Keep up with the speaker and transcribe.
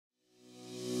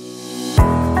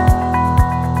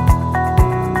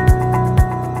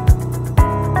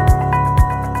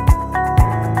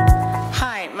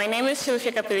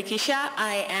Kapilikisha.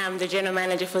 I am the General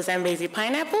Manager for Zambezi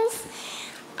Pineapples.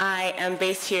 I am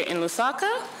based here in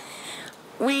Lusaka.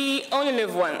 We only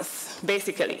live once,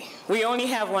 basically. We only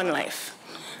have one life.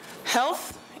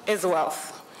 Health is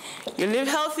wealth. You live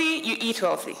healthy, you eat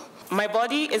wealthy. My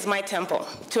body is my temple.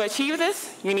 To achieve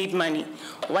this, you need money.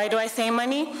 Why do I say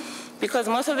money? Because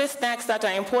most of the snacks that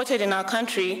are imported in our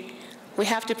country, we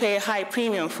have to pay a high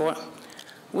premium for.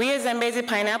 We as Zambezi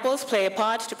Pineapples play a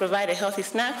part to provide a healthy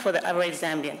snack for the average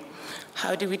Zambian.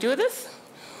 How do we do this?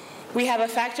 We have a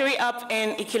factory up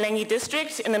in Ikilengi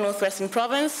district in the Northwestern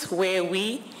Province where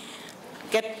we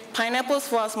get pineapples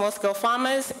for our small-scale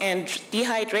farmers and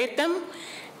dehydrate them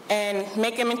and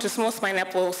make them into small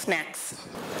pineapple snacks.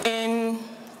 In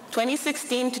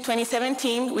 2016 to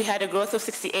 2017, we had a growth of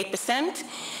 68%,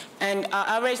 and our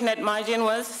average net margin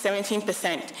was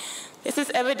 17%. This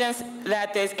is evidence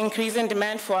that there's increase in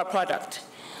demand for our product.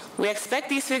 We expect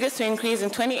these figures to increase in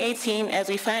 2018 as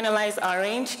we finalize our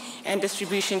range and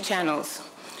distribution channels.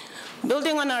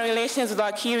 Building on our relations with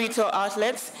our key retail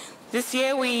outlets, this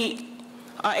year we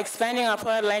are expanding our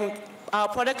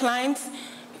product lines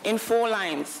in 4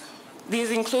 lines. These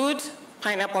include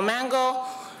pineapple mango,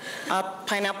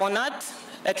 pineapple nut,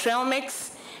 a trail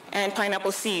mix, and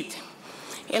pineapple seed.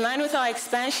 In line with our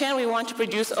expansion, we want to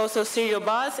produce also cereal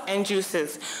bars and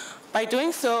juices. By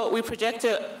doing so, we project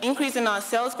an increase in our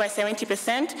sales by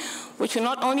 70%, which will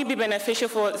not only be beneficial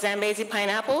for Zambezi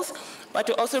Pineapples, but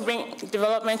to also bring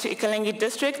development to Ikilengi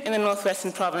district in the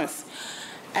Northwestern Province.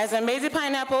 As Zambezi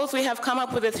Pineapples, we have come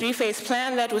up with a 3-phase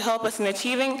plan that will help us in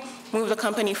move the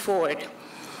company forward.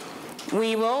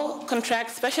 We will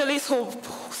contract specialists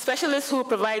who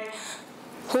provide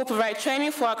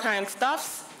training for our current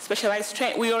staffs.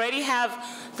 We already have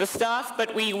the staff,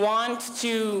 but we want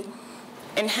to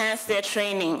enhance their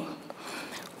training.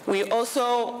 We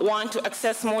also want to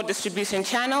access more distribution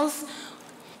channels.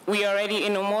 We are already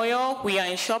in Omoyo, we are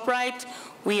in ShopRite,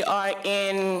 we are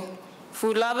in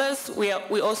Food Lovers, we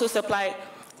also supply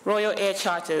Royal Air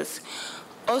Charters.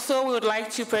 Also, we would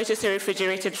like to purchase a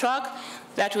refrigerated truck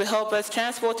that will help us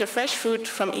transport the fresh fruit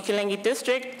from Ikilengi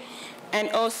district and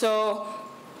also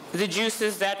the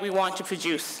juices that we want to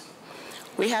produce.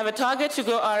 We have a target to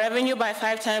grow our revenue by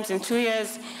 5 times in 2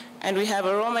 years, and we have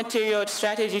a raw material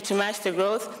strategy to match the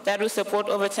growth that will support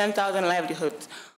over 10,000 livelihoods.